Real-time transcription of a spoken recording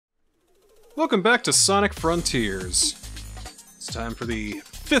Welcome back to Sonic Frontiers. It's time for the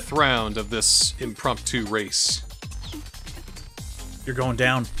 5th round of this impromptu race. You're going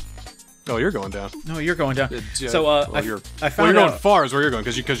down. Oh, you're going down. No, you're going down. So, well, I you're found going out. far is where you're going,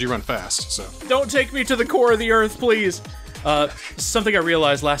 because you run fast, so. Don't take me to the core of the Earth, please. Something I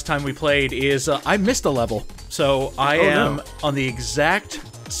realized last time we played is I missed a level. So I am on the exact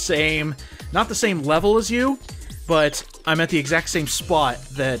same, not the same level as you, but I'm at the exact same spot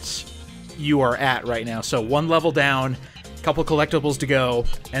that you are at right now. So one level down, a couple collectibles to go,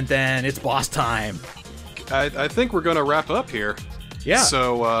 and then it's boss time. I think we're going to wrap up here. Yeah.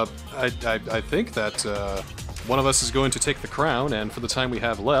 So I think that one of us is going to take the crown, and for the time we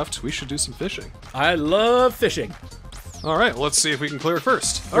have left, we should do some fishing. I love fishing. All right, let's see if we can clear it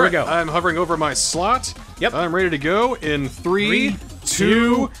first. Here we go. I'm hovering over my slot. Yep. I'm ready to go in 3,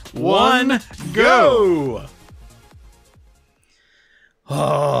 2, 1, 1, go!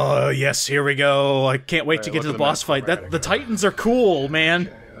 Oh, yes, here we go. I can't wait to get to the boss fight. The Titans are cool,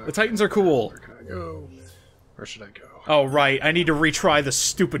 man. The Titans are cool. Where can I go? Where should I go? Oh, right. I need to retry the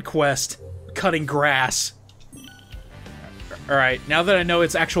stupid quest. Cutting grass. Alright, now that I know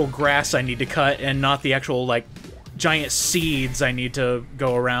it's actual grass I need to cut and not the actual, like, giant seeds I need to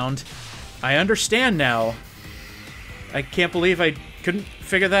go around, I understand now. I can't believe I couldn't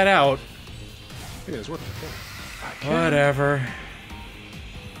figure that out. It is working. Whatever.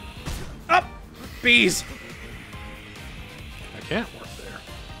 Up! Bees! I can't work there.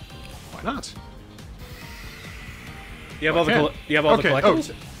 Why not? You have all the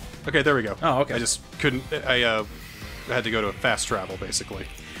collectibles? Okay, there we go. Oh, okay. I just couldn't. I had to go to fast travel, basically.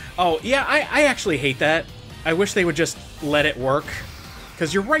 Oh, yeah, I actually hate that. I wish they would just let it work.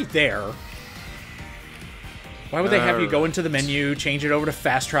 Because you're right there. Why would they have you go into the menu, change it over to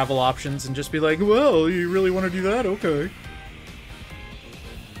fast travel options, and just be like, well, you really want to do that? Okay.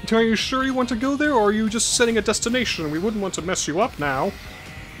 Are you sure you want to go there, or are you just setting a destination? We wouldn't want to mess you up now.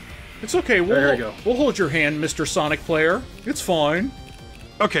 It's okay, There you go. We'll hold your hand, Mr. Sonic player. It's fine.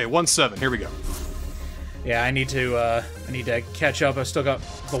 Okay, 1-7, here we go. Yeah, I need to catch up. I've still got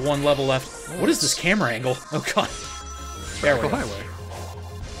the one level left. What is this camera angle? Oh, God. There we go. Highway.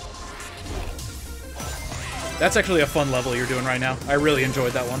 That's actually a fun level you're doing right now. I really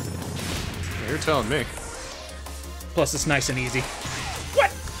enjoyed that one. Yeah, you're telling me. Plus, it's nice and easy.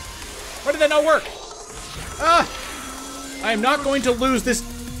 What? Why did that not work? Ah! I am not going to lose this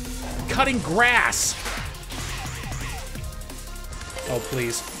cutting grass. Oh,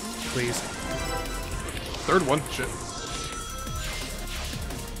 please. Please. Third one. Shit.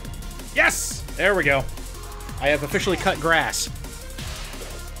 Yes! There we go. I have officially cut grass.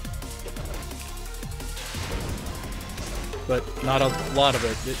 But not a lot of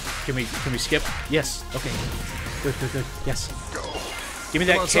it. Can we skip? Yes. Okay. Good, good, good. Yes. Go. Give me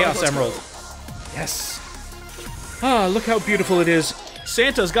that Chaos Emerald. Yes. Ah, look how beautiful it is.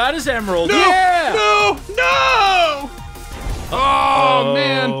 Santa's got his emerald. No! Yeah! No! No! Oh,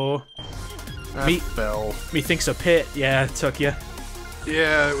 man. Me fell. Methinks a pit. Yeah, it took you.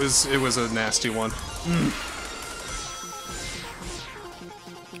 Yeah, it was a nasty one.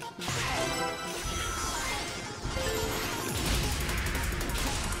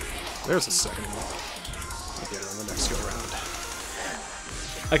 There's a second one. I'll get it on the next go around.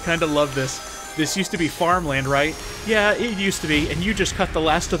 I kind of love this. This used to be farmland, right? Yeah, it used to be, and you just cut the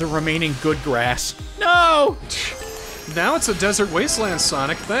last of the remaining good grass. No! Now it's a desert wasteland,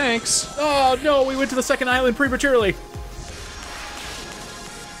 Sonic. Thanks. Oh, no, we went to the second island prematurely.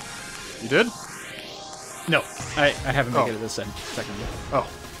 You did? No, I haven't made it to the second one. Oh.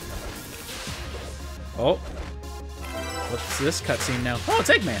 Oh. What's this cutscene now? Oh, it's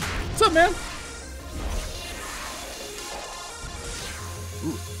Eggman. What's up, man?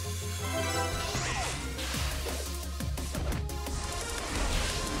 Ooh.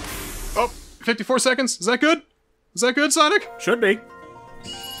 Oh, 54 seconds. Is that good? Is that good, Sonic? Should be.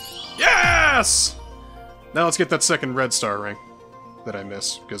 Yes! Now let's get that second red star ring that I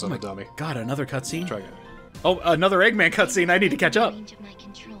missed because I'm a dummy. God, another cutscene? Try again. Oh, another Eggman cutscene. I need to catch up. Let's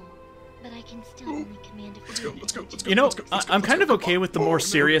go. You know, I'm kind of okay with the more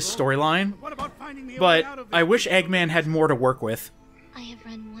serious storyline, but I wish Eggman had more to work with. I have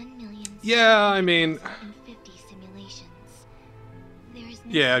run 1,000,000. Yeah, I mean... 50 simulations. There is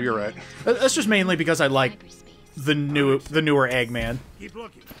no Yeah, you're right. That's just mainly because I like the newer Eggman. Keep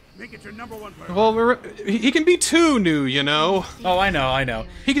looking. Make it your #1 priority. Well, he can be too new, you know? Oh, I know.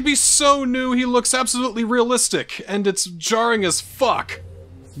 He can be so new he looks absolutely realistic, and it's jarring as fuck.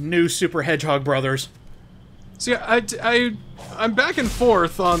 New Super Hedgehog brothers. See, I'm back and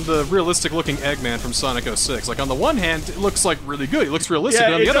forth on the realistic-looking Eggman from Sonic 06. Like, on the one hand, it looks like really good. He looks realistic. Yeah,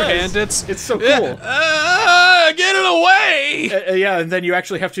 But on the other does. hand, it's so cool. Get it away! Yeah, and then you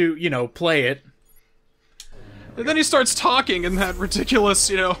actually have to, you know, play it. And then he starts talking in that ridiculous,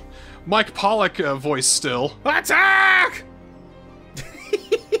 you know, Mike Pollock voice still. Attack!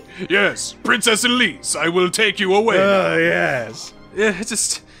 Yes, Princess Elise, I will take you away. Yes. Yeah, it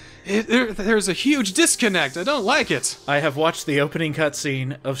just... there's a huge disconnect. I don't like it. I have watched the opening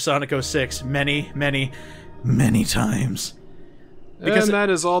cutscene of Sonic 06 many, many, many times. Because and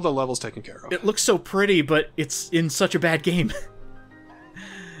that is all the levels taken care of. it looks so pretty, but it's in such a bad game.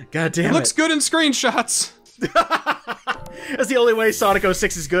 God damn it. It looks good in screenshots. That's the only way Sonic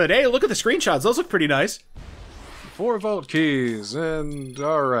 06 is good. Hey, look at the screenshots. Those look pretty nice. 4 vault keys, and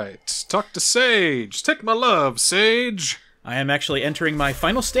alright. Talk to Sage. Take my love, Sage. I am actually entering my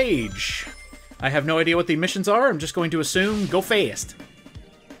final stage. I have no idea what the missions are. I'm just going to assume go fast.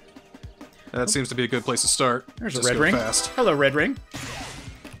 That seems to be a good place to start. There's Just a red go ring. Fast. Hello, red ring.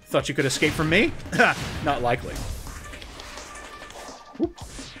 Thought you could escape from me? Ha! Not likely. Whoop.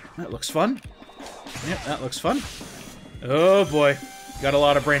 That looks fun. Yep, that looks fun. Oh boy. Got a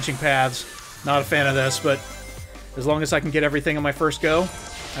lot of branching paths. Not a fan of this, but as long as I can get everything on my first go,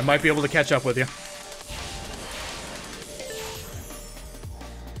 I might be able to catch up with you.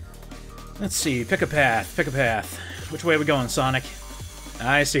 Let's see. Pick a path. Pick a path. Which way are we going, Sonic?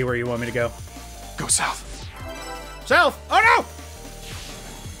 I see where you want me to go. Go south. South! Oh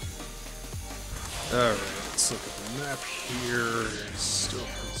no! Alright, let's look at the map here.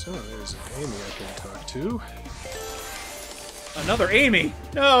 There's Amy I can talk to. Another Amy!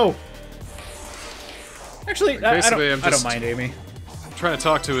 No! Actually, I Basically, don't mind Amy. I'm trying to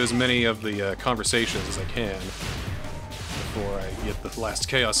talk to as many of the conversations as I can before I get the last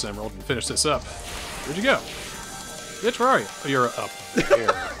Chaos Emerald and finish this up. Where'd you go? Bitch, where are you? Oh, you're up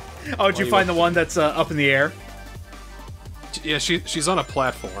there. Oh, did you find the one that's up in the air? Yeah, she's on a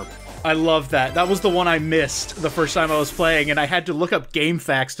platform. I love that. That was the one I missed the first time I was playing, and I had to look up game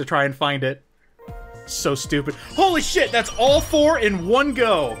facts to try and find it. So stupid. Holy shit, that's all 4 in one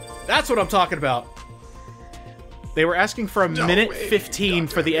go! That's what I'm talking about. They were asking for a minute 15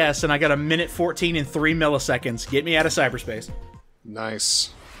 for the S, and I got a minute 14 in 3 milliseconds. Get me out of cyberspace.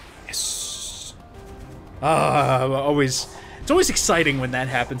 Nice. Yes. It's always exciting when that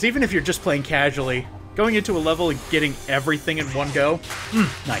happens, even if you're just playing casually. Going into a level and getting everything in one go.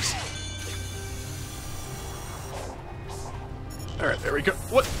 Nice. Alright, there we go.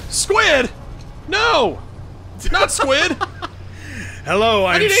 What? Squid! No! Not squid! Hello,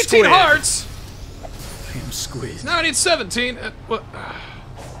 I need 18 hearts! I am Squid. Now I need 17. What?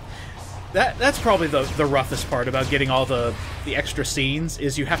 That's probably the roughest part about getting all the extra scenes,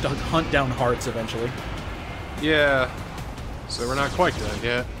 is you have to hunt down hearts eventually. Yeah. So we're not quite done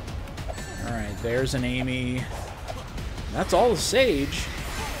yet. Alright, there's an Amy. That's all the Sage.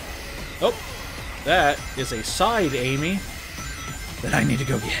 Oh, that is a side Amy that I need to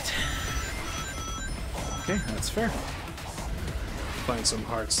go get. Okay, that's fair. Find some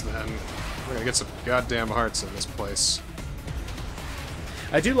hearts then. We're gonna get some goddamn hearts in this place.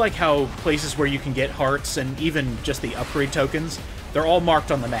 I do like how places where you can get hearts and even just the upgrade tokens, they're all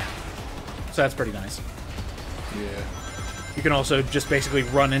marked on the map. So that's pretty nice. Yeah. You can also just basically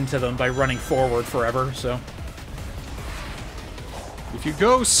run into them by running forward forever, so... If you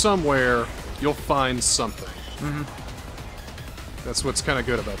go somewhere, you'll find something. Mm-hmm. That's what's kind of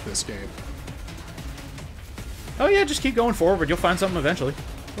good about this game. Oh yeah, just keep going forward. You'll find something eventually.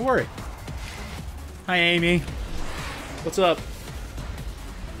 Don't worry. Hi, Amy. What's up?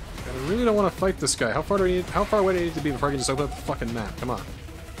 I really don't want to fight this guy. How far away do I need to be before I can just open up the fucking map? Come on.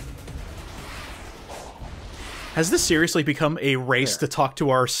 Has this seriously become a race to talk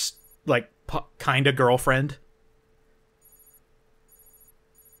to our, like, kinda girlfriend?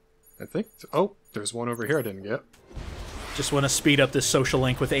 I think... Oh, there's one over here I didn't get. Just want to speed up this social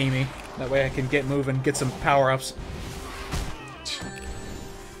link with Amy. That way I can get moving, get some power-ups.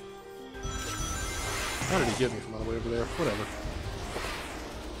 How did he get me from all the way over there? Whatever.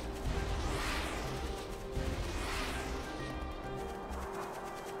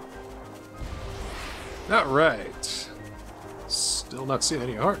 Alright. Still not seeing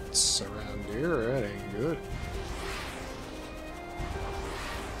any hearts around here. That ain't good.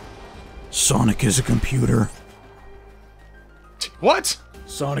 Sonic is a computer. What?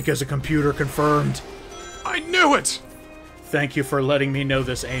 Sonic is a computer confirmed. I knew it! Thank you for letting me know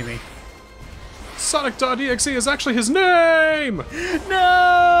this, Amy. Sonic.exe is actually his name!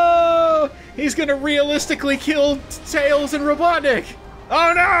 No! He's gonna realistically kill Tails and Robotnik!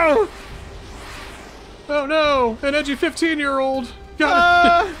 Oh no! Oh no! An edgy 15-year-old!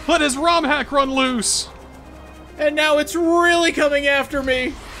 God, let his ROM hack run loose! And now it's really coming after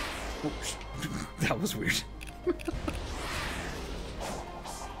me! Oops. That was weird.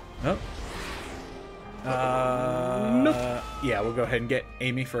 Oh. Nope. Yeah, we'll go ahead and get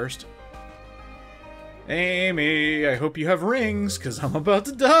Amy first. Amy, I hope you have rings, because I'm about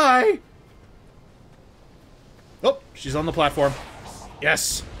to die! Oh, she's on the platform.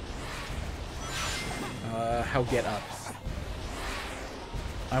 Yes! How get up?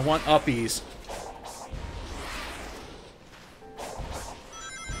 I want uppies.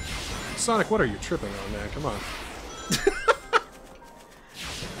 Sonic, what are you tripping on, man? Come on.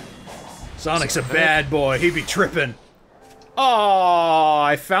 Sonic's a bad boy. He be tripping. Oh,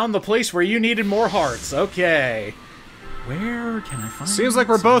 I found the place where you needed more hearts. Okay. Where can I find Seems like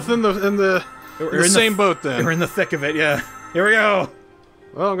we're both in the same boat then. We're in the thick of it, yeah. Here we go.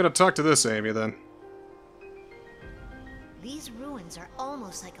 Well, I'm gonna talk to this Amy then. These ruins are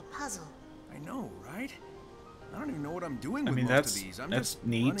almost like a puzzle. I know, right? I don't even know what I'm doing with I mean, most of these. I'm that's just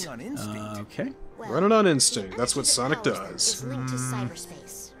neat. running on instinct. Okay. Well, Running on instinct. the That's what unattended Sonic power does. Is linked to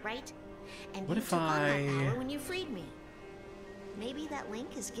cyberspace, right? And What you if took on that I- power when you freed me. Maybe that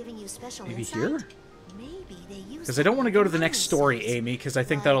link is giving you special Maybe insight. here? Maybe they use Because I don't want to go to the next story, language. Amy, because I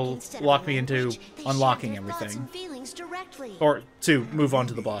think But that'll instead of lock a me into language, they unlocking share their thoughts everything. and feelings directly. Or to move on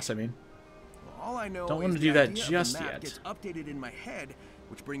to the boss, I mean. All I know Don't is wanna the do that idea of just the map yet. gets updated in my head,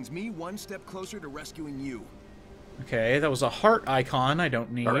 which brings me one step closer to rescuing you. Okay, that was a heart icon I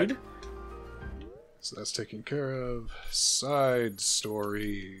don't need. Alright. So that's taken care of. Side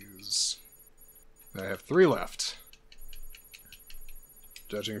stories. I have 3 left.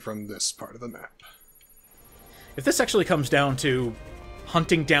 Judging from this part of the map. If this actually comes down to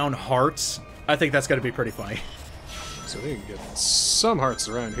hunting down hearts, I think that's going to be pretty funny. So we can get some hearts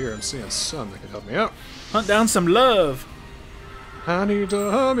around here. I'm seeing some that can help me out. Hunt down some love. I need to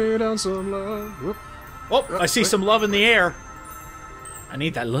hunt me down some love. Whoop. Oh, I see some love in the air. I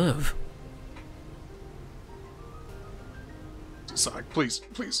need that love. Sonic, please,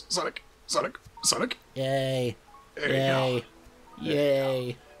 please, Sonic, Sonic, Sonic. Yay. There you Yay. go.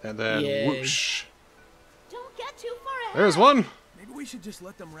 Yay. And then Yay. whoosh. Don't get too far ahead. There's one. Maybe we should just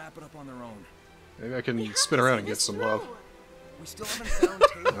let them wrap it up on their own. Maybe I can We have spin to around see and get this some through. love. We still haven't found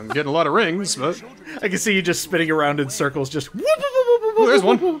Taylor. I'm getting a lot of rings, but I can see you just spinning around in circles, just. oh, there's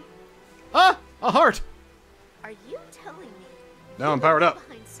one. Ah, a heart. Are you telling me? Now I'm powered up.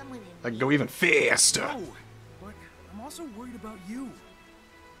 Behind someone in I can go even faster. No, but I'm also worried about you.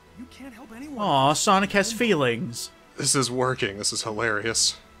 You can't help anyone. Aw, Sonic has feelings. This is working. This is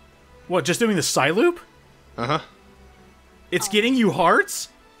hilarious. What, just doing the side loop? Uh-huh. It's getting you hearts?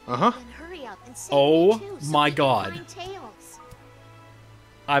 Uh-huh. Then hurry up and save Oh me too, so my we can God. find Tails.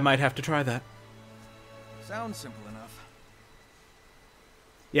 I might have to try that. Sounds simple enough.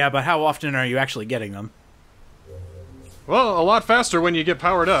 Yeah, but how often are you actually getting them? Well, a lot faster when you get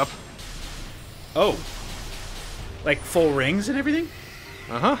powered up. Oh. Like full rings and everything?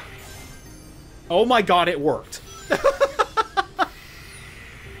 Uh-huh. Oh my god, it worked.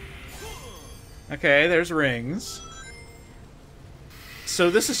 Okay, there's rings. So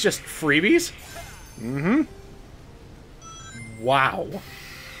this is just freebies? Mm-hmm. Wow.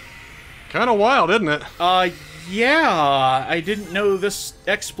 Kind of wild, isn't it? Yeah. I didn't know this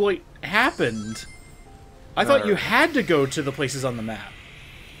exploit happened. I thought you had to go to the places on the map.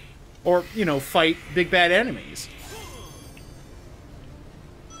 Or, you know, fight big bad enemies.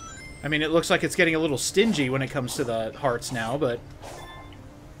 I mean, it looks like it's getting a little stingy when it comes to the hearts now, but...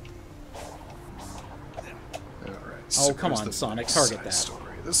 Alright. Oh, come on, Sonic, target side that.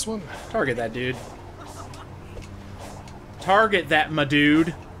 Story. This one? Target that, dude. Target that, my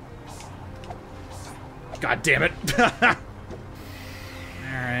dude. God damn it. Alright,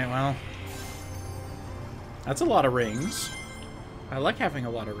 well. That's a lot of rings. I like having a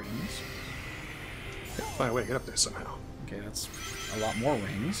lot of rings. Find a way to get up there somehow. Okay, that's a lot more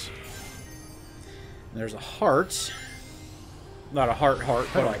rings. There's a heart. Not a heart, but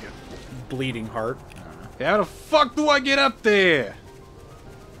How do I a get- bleeding heart. How the fuck do I get up there?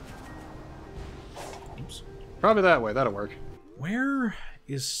 Oops. Probably that way. That'll work. Where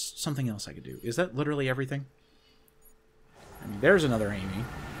is something else I could do? Is that literally everything? I mean, there's another Amy.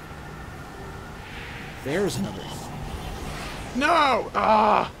 There's another Amy. No!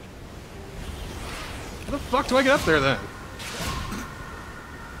 Ah! How the fuck do I get up there then?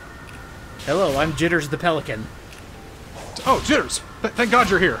 Hello, I'm Jitters the Pelican. Oh, Jitters! Thank God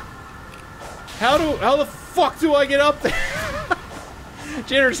you're here. How the fuck do I get up there?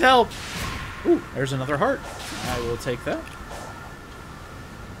 Jitters, help! Ooh, there's another heart. I will take that.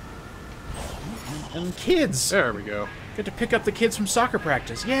 And kids. There we go. Get to pick up the kids from soccer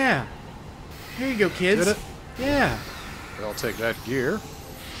practice. Yeah. There you go, kids. Did it? Yeah. I'll take that gear.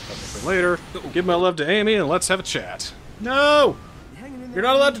 For later. Give my love to Amy and let's have a chat. No! You're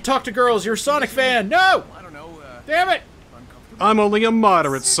not allowed to talk to girls. You're a Sonic fan. No! I don't know, Damn it! I'm only a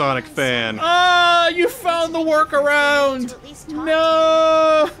moderate Sonic fan. Ah, you found the workaround! At least talk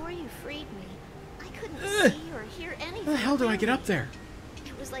No! Before you freed me, I couldn't see or hear anything. How the hell do I get up there?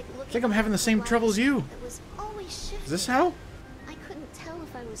 It was like looking I think I'm having the same trouble as you. It was always shifting. Is this how? I couldn't tell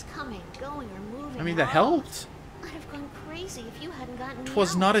if I was coming, going, or moving. I mean, at that all. helped. I'd have gone crazy if you hadn't gotten me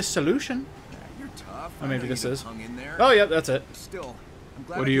Twas out. not a solution. you're tough. Oh, maybe this is. Hung in there. Oh, yeah, that's it. Still, I'm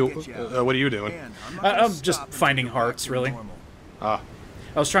glad What I are you could get out. what are you doing? And I'm not gonna I'm just stop until finding you're back hearts, to really. normal. Ah.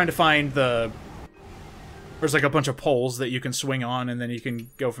 I was trying to find the... There's like a bunch of poles that you can swing on, and then you can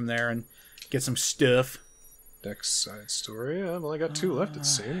go from there and get some stuff. Next side story. I've only got 2 left, it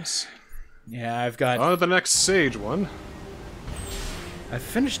seems. Yeah, I've got... On to the next Sage one. I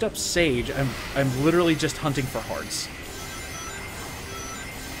finished up Sage. I'm literally just hunting for hearts.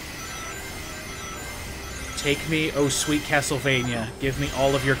 Take me, oh sweet Castlevania. Give me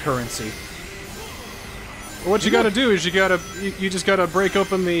all of your currency. What you gotta do is you just gotta break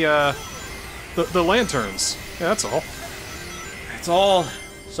open the lanterns. Yeah, that's all. That's all.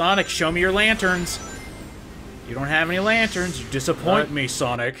 Sonic, show me your lanterns. You don't have any lanterns. You disappoint me,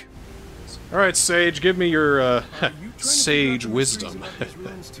 Sonic. All right, Sage, give me your You trying to sage figure out the wisdom. mysteries about these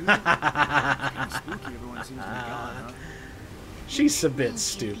ruins, too? Kinda spooky everyone seems to be gone, huh? She's a The bit knowledge of the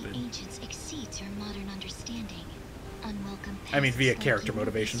stupid. ancients exceeds our modern understanding. Unwelcome I mean, via pests character like you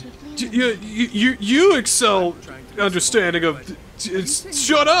motivation. swiftly You excel understanding of.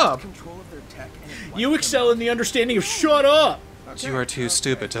 Shut up! Control of their tech and You excel in the understanding of shut up. You are too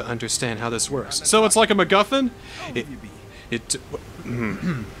stupid to understand how this works. So it's like a MacGuffin. It.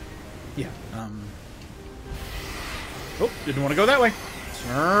 Yeah, Oh, didn't want to go that way.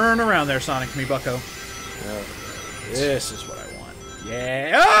 Turn around there, Sonic, me bucko. This is what I want.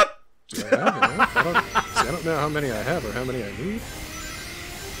 Yeah. Up! Do I have enough? I don't know how many I have or how many I need.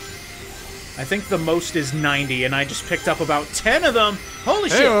 I think the most is 90, and I just picked up about 10 of them. Holy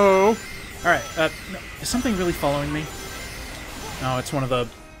shit! Heyo! Alright, no, is something really following me? No, it's one of the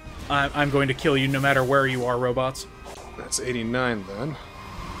I'm going to kill you no matter where you are robots. That's 89 then.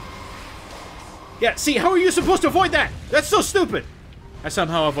 Yeah, see, how are you supposed to avoid that? That's so stupid! I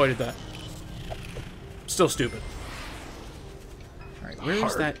somehow avoided that. Still stupid. Alright, where is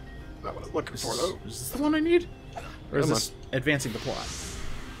Hard. that? Not what I'm looking for though. Is this the one I need? Or is Come this advancing the plot?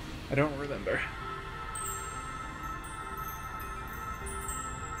 I don't remember.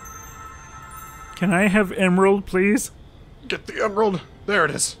 Can I have Emerald, please? Get the emerald. There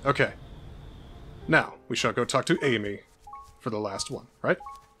it is. Okay. Now we shall go talk to Amy for the last one, right?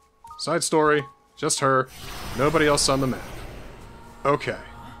 Side story. Just her. Nobody else on the map. Okay.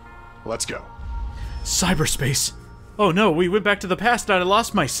 Let's go. Cyberspace! Oh no, we went back to the past and I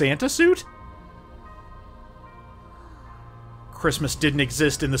lost my Santa suit? Christmas didn't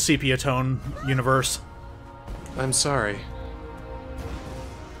exist in the sepia tone universe. I'm sorry.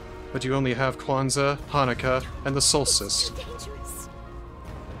 But you only have Kwanzaa, Hanukkah, and the solstice. dangerous.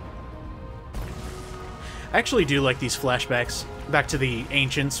 I actually do like these flashbacks back to the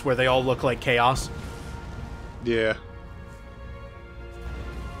ancients where they all look like chaos. Yeah.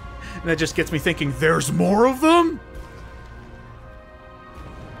 And that just gets me thinking, there's more of them?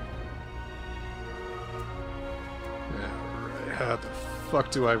 Alright, how the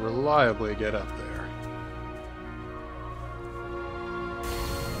fuck do I reliably get up there?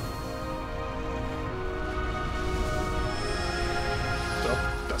 Nope,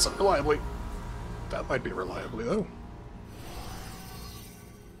 that's not reliably. That might be reliably, though.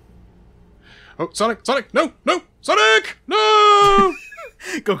 Oh, Sonic! Sonic! No! No! Sonic! No!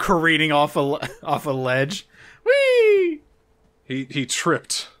 Go careening off a ledge. Whee! He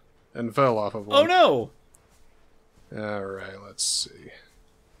tripped and fell off of one. Oh no! Alright, let's see.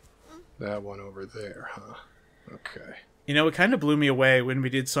 That one over there, huh? Okay. You know, it kind of blew me away when we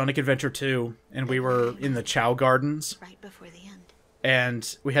did Sonic Adventure 2, and we were in the Chow Gardens, Right before the end.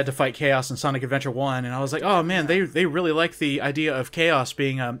 and we had to fight Chaos in Sonic Adventure 1, and I was like, oh man, they really like the idea of Chaos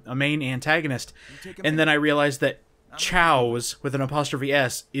being a main antagonist. And then I realized that Chows, with an apostrophe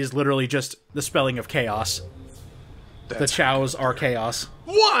S, is literally just the spelling of Chaos. The Chows are Chaos.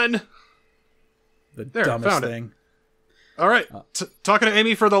 One! The There, dumbest found it. thing. Alright, talking to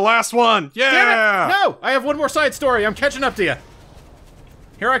Amy for the last one! Yeah! Damn it! No! I have one more side story. I'm catching up to you.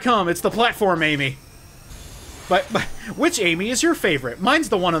 Here I come. It's the platform Amy. But which Amy is your favorite? Mine's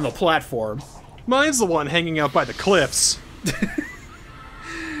the one on the platform. Mine's the one hanging out by the cliffs.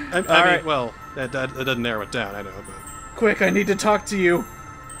 I mean, right. well, That doesn't narrow it down, I know, but... Quick, I need to talk to you.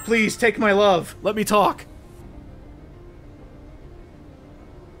 Please, take my love. Let me talk.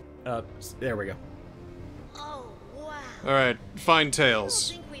 There we go. Oh, wow. Alright, find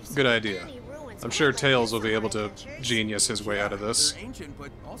Tails. Good idea. I'm sure Tails will be able to genius his way out of this. They're ancient,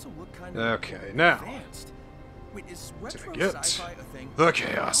 but also look kind of Okay, now, advanced. Wait, is to retro get sci-fi a thing? the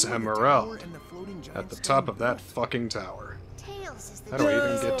Chaos How would the Emerald tower and the floating at the giant top stone of that work? fucking tower. Tails is the How do I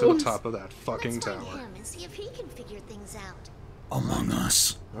even get to the No. top of that fucking Let's find tower? him and see if he can figure things out. Among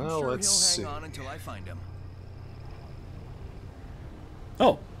Us. Well, Sure, let's see. he'll hang on until I find him.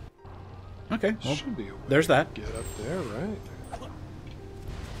 Oh. Okay, well, Should be a way there's to that. Get up there, right?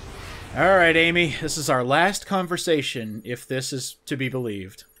 Alright, Amy, this is our last conversation, if this is to be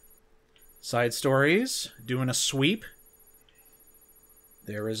believed. Side stories, doing a sweep.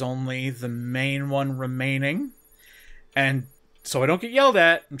 There is only the main one remaining. And so I don't get yelled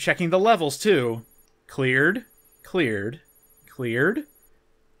at, I'm checking the levels too. Cleared, cleared, cleared,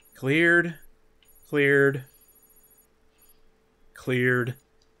 cleared, cleared, cleared.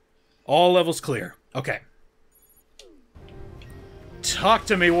 All levels clear. Okay. Talk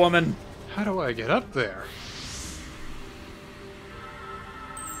to me, woman. How do I get up there?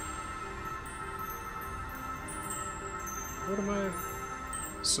 What am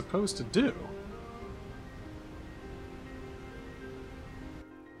I supposed to do?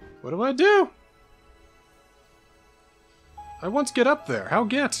 What do I do? I want to get up there. How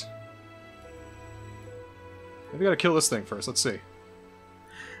get? Maybe I gotta kill this thing first. Let's see.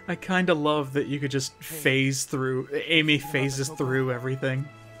 I kind of love that you could just phase through. Amy phases through everything.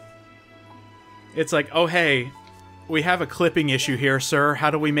 It's like, oh hey, we have a clipping issue here, sir. How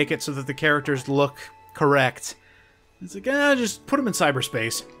do we make it so that the characters look correct? It's like, just put them in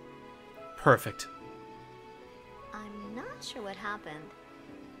cyberspace. Perfect. I'm not sure what happened,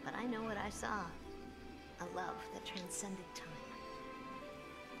 but I know what I saw. A love that transcended time.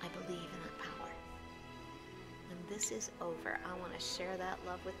 I believe in that power. When this is over, I want to share that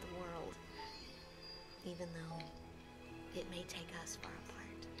love with the world. Even though it may take us far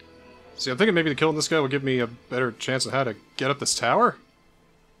apart. See, I'm thinking maybe killing this guy will give me a better chance of how to get up this tower.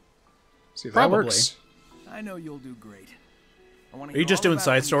 See if that Probably. works. I know you'll do great. I wanna Are you hear just all doing about it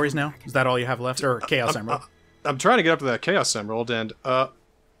side when you stories come now? back. Is that all you have left? Or Chaos Emerald? I'm trying to get up to that Chaos Emerald, and,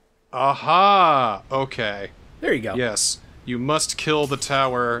 aha! Okay. There you go. Yes, you must kill the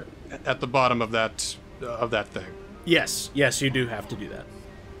tower at the bottom of that thing. Yes, you do have to do that.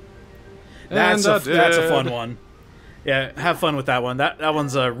 And That's I that's a fun did. one. Yeah, have fun with that one. That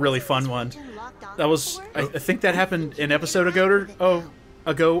one's a really fun one. That was, I think that happened an episode ago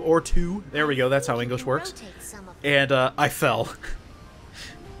or two. There we go. That's how English works. And I fell.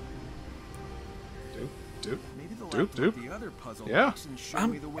 Doop, Maybe the doop, left doop. with the other puzzle Yeah. box and show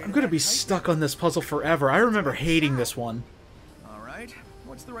me the way I'm to gonna that be kite stuck there. on this puzzle forever. I remember hating this one. All right.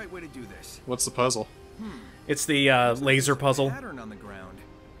 What's the right way to do this? What's the puzzle? It's the laser puzzle. Pattern on the ground.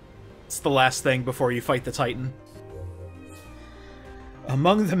 It's the last thing before you fight the Titan.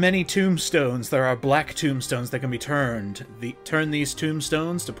 Among the many tombstones, there are black tombstones that can be turned. Turn these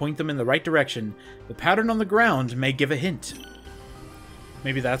tombstones to point them in the right direction. The pattern on the ground may give a hint.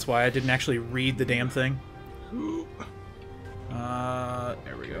 Maybe that's why I didn't actually read the damn thing.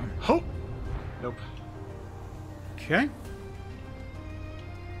 There we go. Oh! Nope. Okay.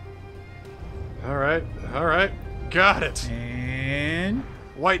 Alright. Got it! And...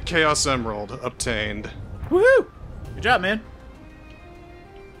 White Chaos Emerald obtained. woohoo! Good job, man.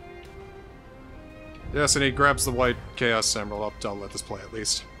 Yes, and he grabs the white Chaos Emerald. I'll let this play at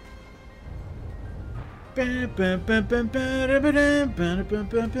least.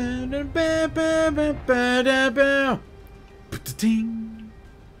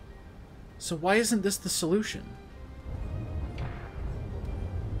 So why isn't this the solution?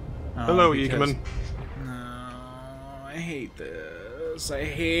 Hello, because- Eagleman. No, I hate this. I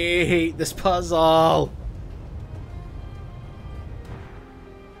hate this puzzle.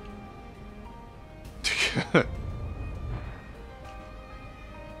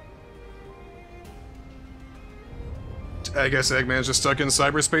 I guess Eggman's just stuck in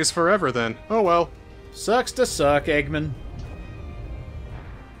cyberspace forever then. Oh well. Sucks to suck, Eggman.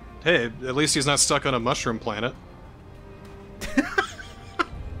 Hey, at least he's not stuck on a mushroom planet.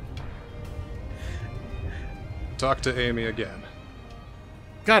 Talk to Amy again.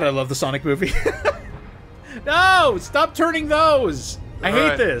 God, I love the Sonic movie. No! Stop turning those! I hate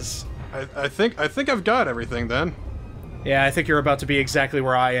Alright. this. I think I've got everything then. Yeah, I think you're about to be exactly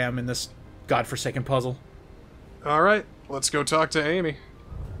where I am in this godforsaken puzzle. Alright, let's go talk to Amy.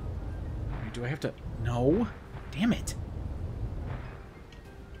 Do I have to... No? Damn it.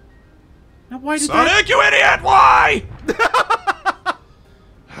 Now, why did Sonic, you idiot! Why?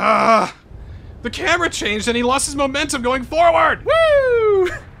 The camera changed and he lost his momentum going forward! Woo!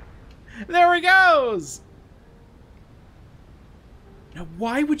 There he goes! Now,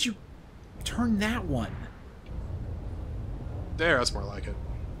 why would you turn that one? There, that's more like it.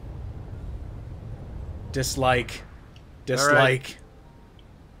 Dislike. Dislike. Right.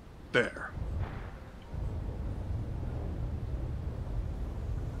 There.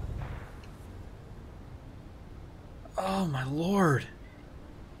 Oh, my lord.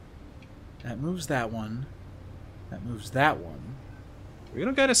 That moves that one. That moves that one. We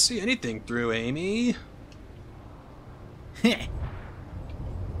don't gotta see anything through, Amy.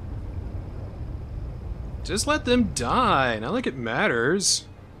 Just let them die. Not like it matters.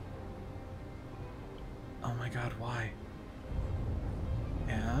 Oh my god, why?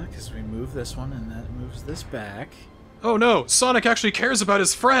 Yeah, because we move this one and that moves this back. Oh no, Sonic actually cares about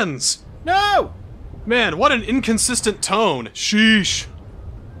his friends. No! Man, what an inconsistent tone. Sheesh.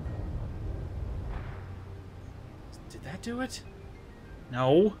 Did that do it?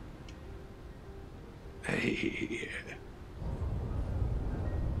 No. Hey.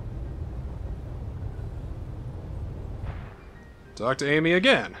 Talk to Amy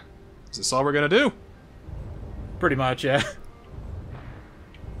again. Is this all we're gonna do? Pretty much, yeah.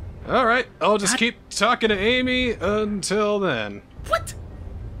 Alright, I'll just keep talking to Amy until then. What?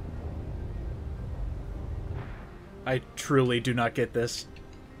 I truly do not get this.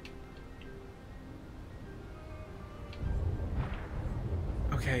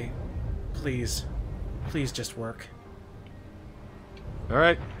 Okay, please. Please just work.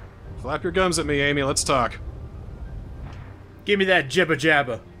 Alright, flap your gums at me, Amy, let's talk. Give me that jibba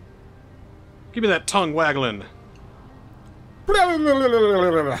jabba. Give me that tongue waggling.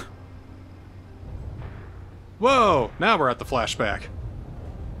 Whoa, now we're at the flashback.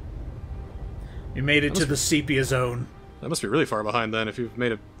 You made it to the sepia zone. That must be really far behind then if you've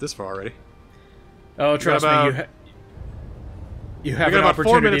made it this far already. Oh, trust me, you have an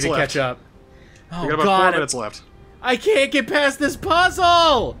opportunity to catch up. Oh, We got about 4 minutes left. I can't get past this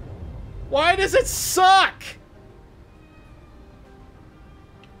puzzle! Why does it suck?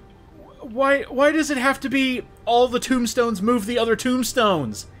 Why does it have to be all the tombstones move the other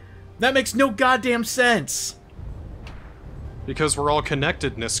tombstones? That makes no goddamn sense. Because we're all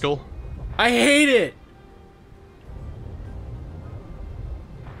connected, Niskel. I hate it!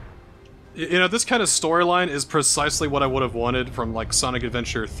 You know, this kind of storyline is precisely what I would have wanted from, like, Sonic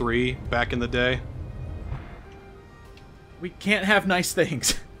Adventure 3 back in the day. We can't have nice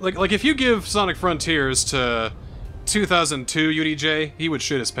things. Like if you give Sonic Frontiers to 2002 UDJ, he would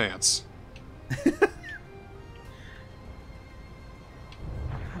shit his pants.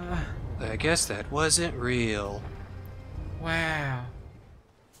 I guess that wasn't real. Wow.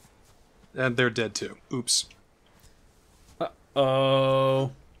 And they're dead too. Oops.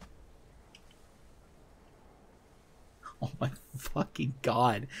 Oh. Oh my fucking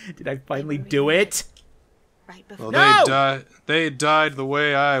god. Did I finally do it? Right before. Well, No! they died the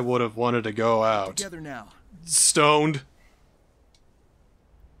way I would have wanted to go out. Together now. Stoned.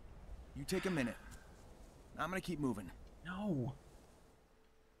 You take a minute. I'm gonna keep moving. No.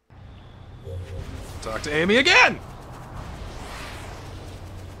 Talk to Amy again!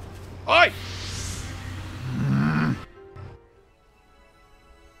 Oi!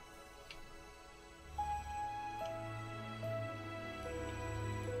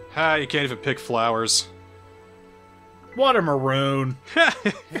 Ha, you can't even pick flowers. What a maroon.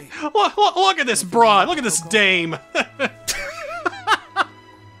 Look at this broad. Look at this dame.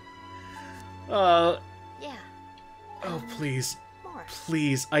 Yeah. Oh, please. More.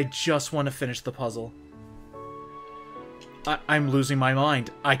 Please, I just want to finish the puzzle. I'm losing my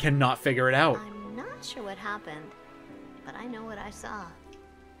mind. I cannot figure it out. I'm not sure what happened, but I know what I saw.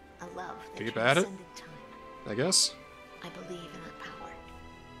 A love that Keep at it. transcended time. I guess. I believe in that power.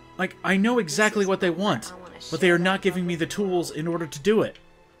 Like, I know exactly what they want, but they are not giving me the tools in order to do it.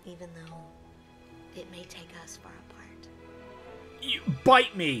 Even though it may take us far apart. You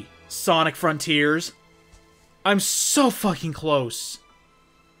bite me, Sonic Frontiers. I'm so fucking close.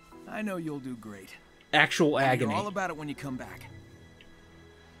 I know you'll do great. Actual I'll hear agony. all about it when you come back.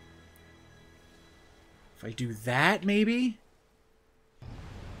 If I do that, maybe?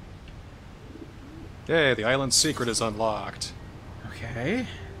 Hey, the island's secret is unlocked. Okay.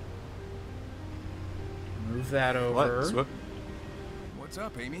 Move that over. What? What's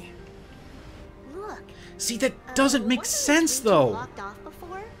up, Amy? Look. See, that doesn't make wasn't sense, the screen though. locked off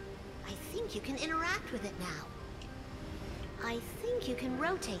before? I think you can interact with it now. I think you can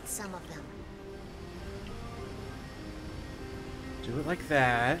rotate some of them. Do it like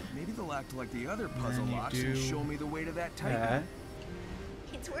that. Maybe they'll act like the other puzzle then you locks and do show me the way to that titan. That.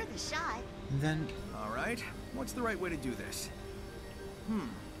 It's worth a shot. And then... All right, what's the right way to do this?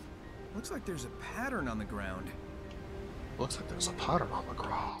 Looks like there's a pattern on the ground. Looks like there's a pattern on the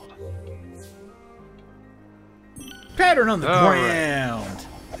ground. Pattern on the All right. ground!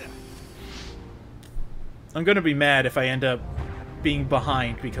 I'm gonna be mad if I end up being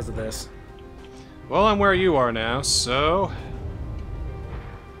behind because of this. Well, I'm where you are now, so...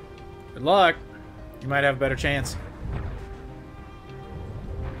 Good luck. You might have a better chance.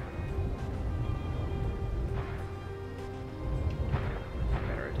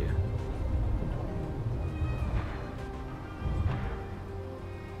 Better idea.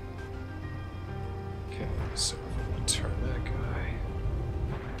 Okay, so I'm gonna turn that guy.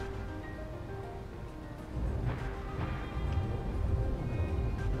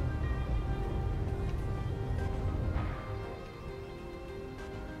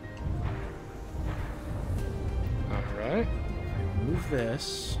 Alright. Move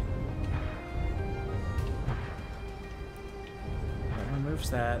this. That one moves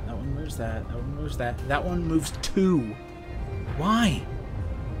that. That one moves that. That one moves that. That one moves 2. Why?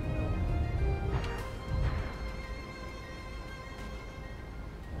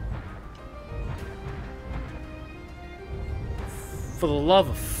 For the love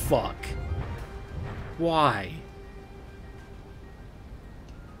of fuck. Why?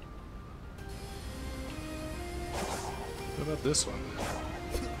 What about this one?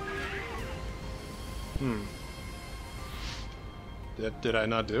 Did I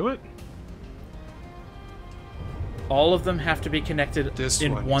not do it? All of them have to be connected This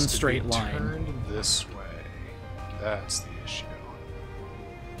in one one needs to straight be line. Turned this way. That's the issue.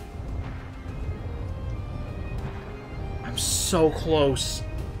 I'm so close.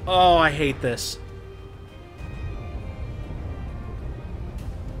 Oh, I hate this.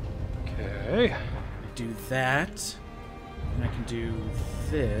 Okay. I do that. And I can do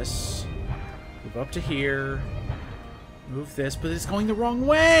this. Move up to here. Move this, but it's going the wrong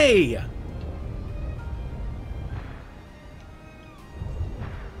way!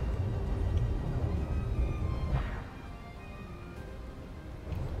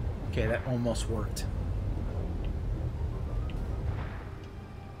 Okay, that almost worked.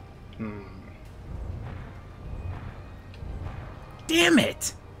 Damn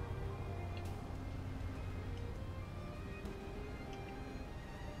it!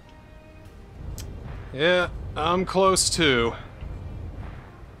 Yeah, I'm close too.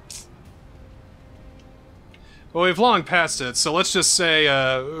 Well, we've long passed it, so let's just say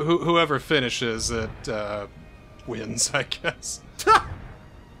whoever finishes it wins, I guess.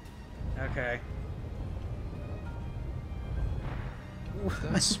 Okay.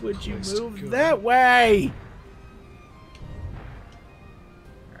 That's Why would you place to move go. that way?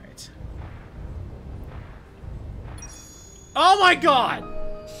 Alright. Oh my god!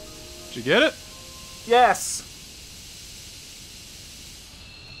 Did you get it? Yes!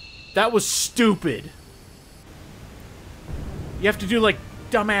 That was stupid. You have to do, like,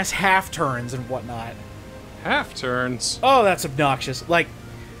 dumbass half turns and whatnot. Half turns. Oh, that's obnoxious. Like,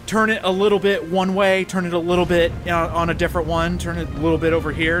 turn it a little bit one way, turn it a little bit on a different one, turn it a little bit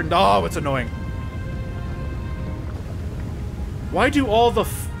over here, and oh, it's annoying. Why do all the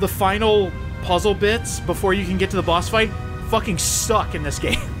final puzzle bits before you can get to the boss fight fucking suck in this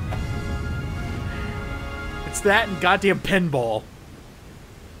game? It's that and goddamn pinball.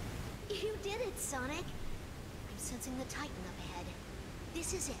 You did it, Sonic. I'm sensing the Titan up ahead.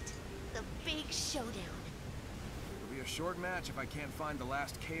 This is it. The big showdown. It'll be a short match if I can't find the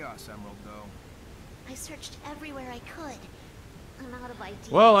last Chaos Emerald, though. I searched everywhere I could. I'm out of ideas.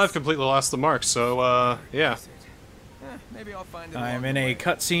 Well, I've completely lost the mark, so, yeah. Maybe I'll find it. I'm along in the a way.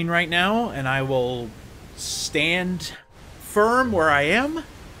 cutscene right now, and I will stand firm where I am.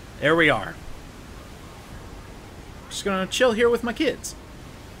 There we are. Just gonna chill here with my kids.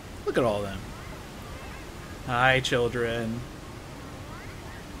 Look at all of them. Hi, children.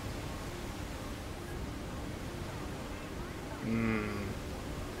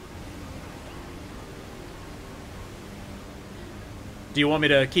 Do you want me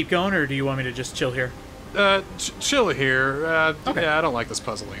to keep going, or do you want me to just chill here? Chill here. Okay. Yeah, I don't like this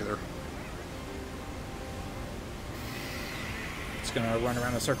puzzle either. Just gonna run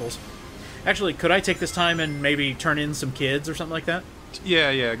around in circles. Actually, could I take this time and maybe turn in some kids or something like that?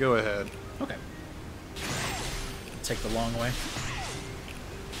 Yeah, go ahead. Okay. Take the long way.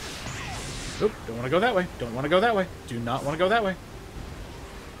 Oop, don't want to go that way. Don't want to go that way. Do not want to go that way.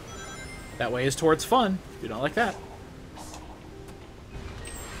 That way is towards fun. Do not like that.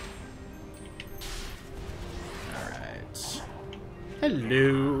 Alright.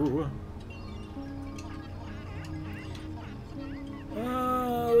 Hello.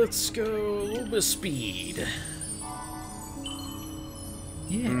 Let's go a little bit of speed.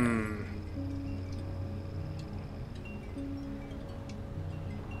 Yeah.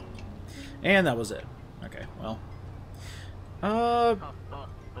 And that was it. Okay, well. I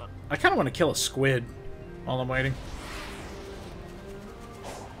kind of want to kill a squid while I'm waiting.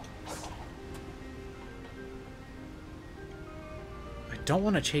 I don't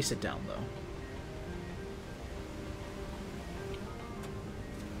want to chase it down, though.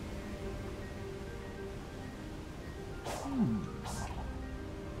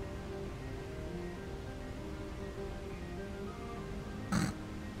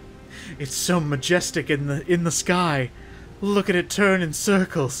 It's so majestic in the sky. Look at it turn in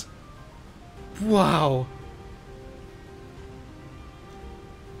circles. Wow.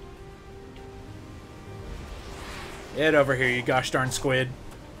 Get over here, you gosh darn squid.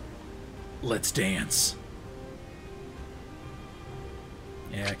 Let's dance.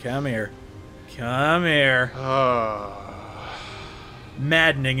 Yeah, come here. Come here.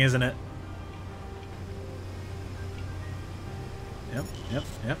 Maddening, isn't it? Yep, yep,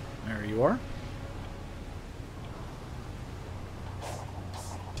 yep. There you are.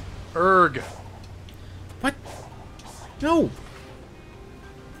 Erg. What? No!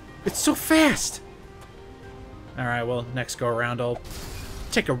 It's so fast! Alright, well, next go around I'll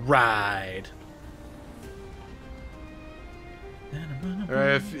take a ride.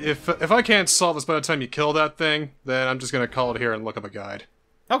 Alright, if I can't solve this by the time you kill that thing, then I'm just gonna call it here and look up a guide.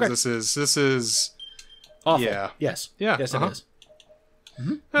 Okay. This is Awful. yeah. Yes. Yeah, Yes, it is.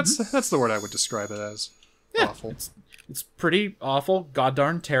 That's the word I would describe it as. Yeah, Awful. It's pretty awful,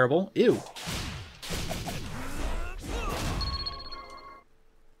 goddarn terrible. Ew.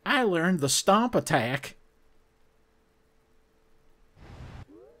 I learned the stomp attack.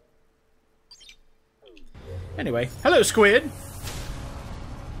 Anyway, hello, squid!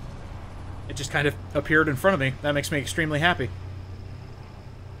 It just kind of appeared in front of me. That makes me extremely happy.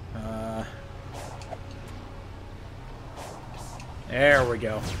 There we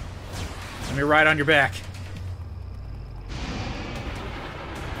go. Let me ride on your back.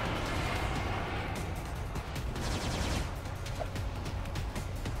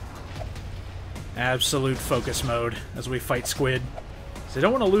 Absolute focus mode as we fight squid. So I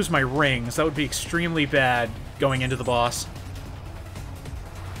don't want to lose my rings. That would be extremely bad going into the boss.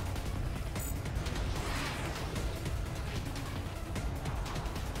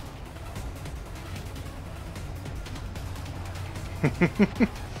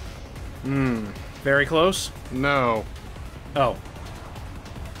 Very close? No. Oh.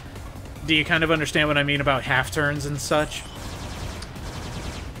 Do you kind of understand what I mean about half turns and such?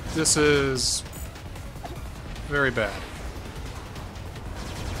 This is very bad.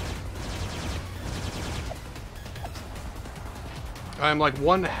 I'm like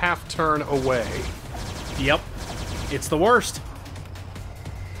one half turn away. Yep. It's the worst.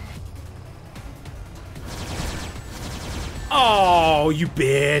 Oh, you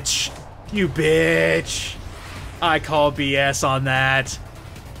bitch. You bitch. I call BS on that.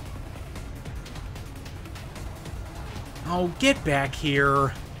 Oh, get back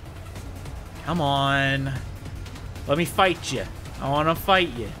here. Come on. Let me fight you. I want to fight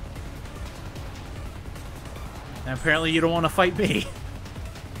you. And apparently you don't want to fight me.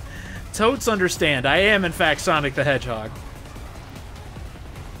 Totes understand. I am, in fact, Sonic the Hedgehog.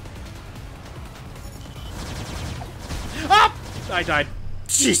 Ah! I died.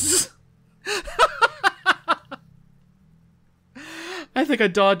 Jesus. I think I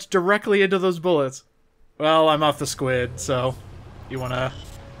dodged directly into those bullets. Well, I'm off the squid, so you want to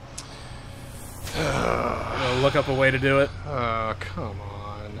look up a way to do it? Oh, come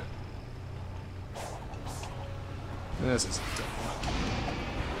on. This is dumb.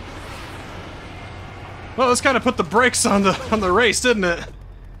 Well, this kind of put the brakes on the race, didn't it?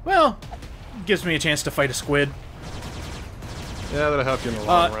 Well, gives me a chance to fight a squid. Yeah, that'll help you in the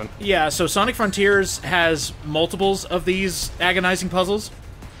long run. Yeah, so Sonic Frontiers has multiples of these agonizing puzzles,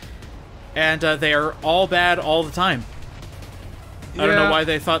 and they are all bad all the time. I don't know why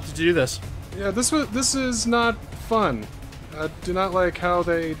they thought to do this. Yeah, this is not fun. I do not like how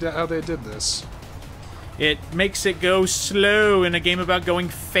they did this. It makes it go slow in a game about going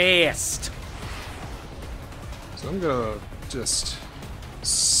fast. So I'm gonna just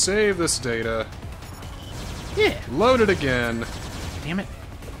save this data. Yeah. Load it again. Damn it.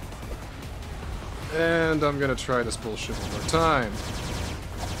 And I'm gonna try this bullshit one more time.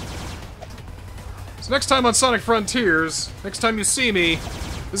 So next time on Sonic Frontiers, next time you see me,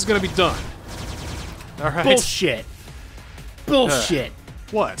 this is gonna be done. Alright? Bullshit. Bullshit.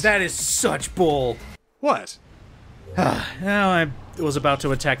 What? That is such bull. What? Now I was about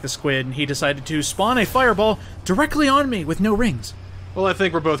to attack the squid, and he decided to spawn a fireball directly on me with no rings. Well, I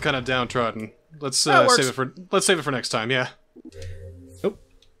think we're both kind of downtrodden. Let's That works. save it for next time. Yeah. Oh,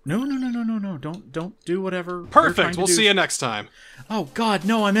 no! Don't do whatever. you're Perfect. trying to We'll do. see you next time. Oh God,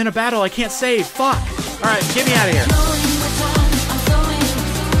 no! I'm in a battle. I can't save. Fuck! All right, get me out of here.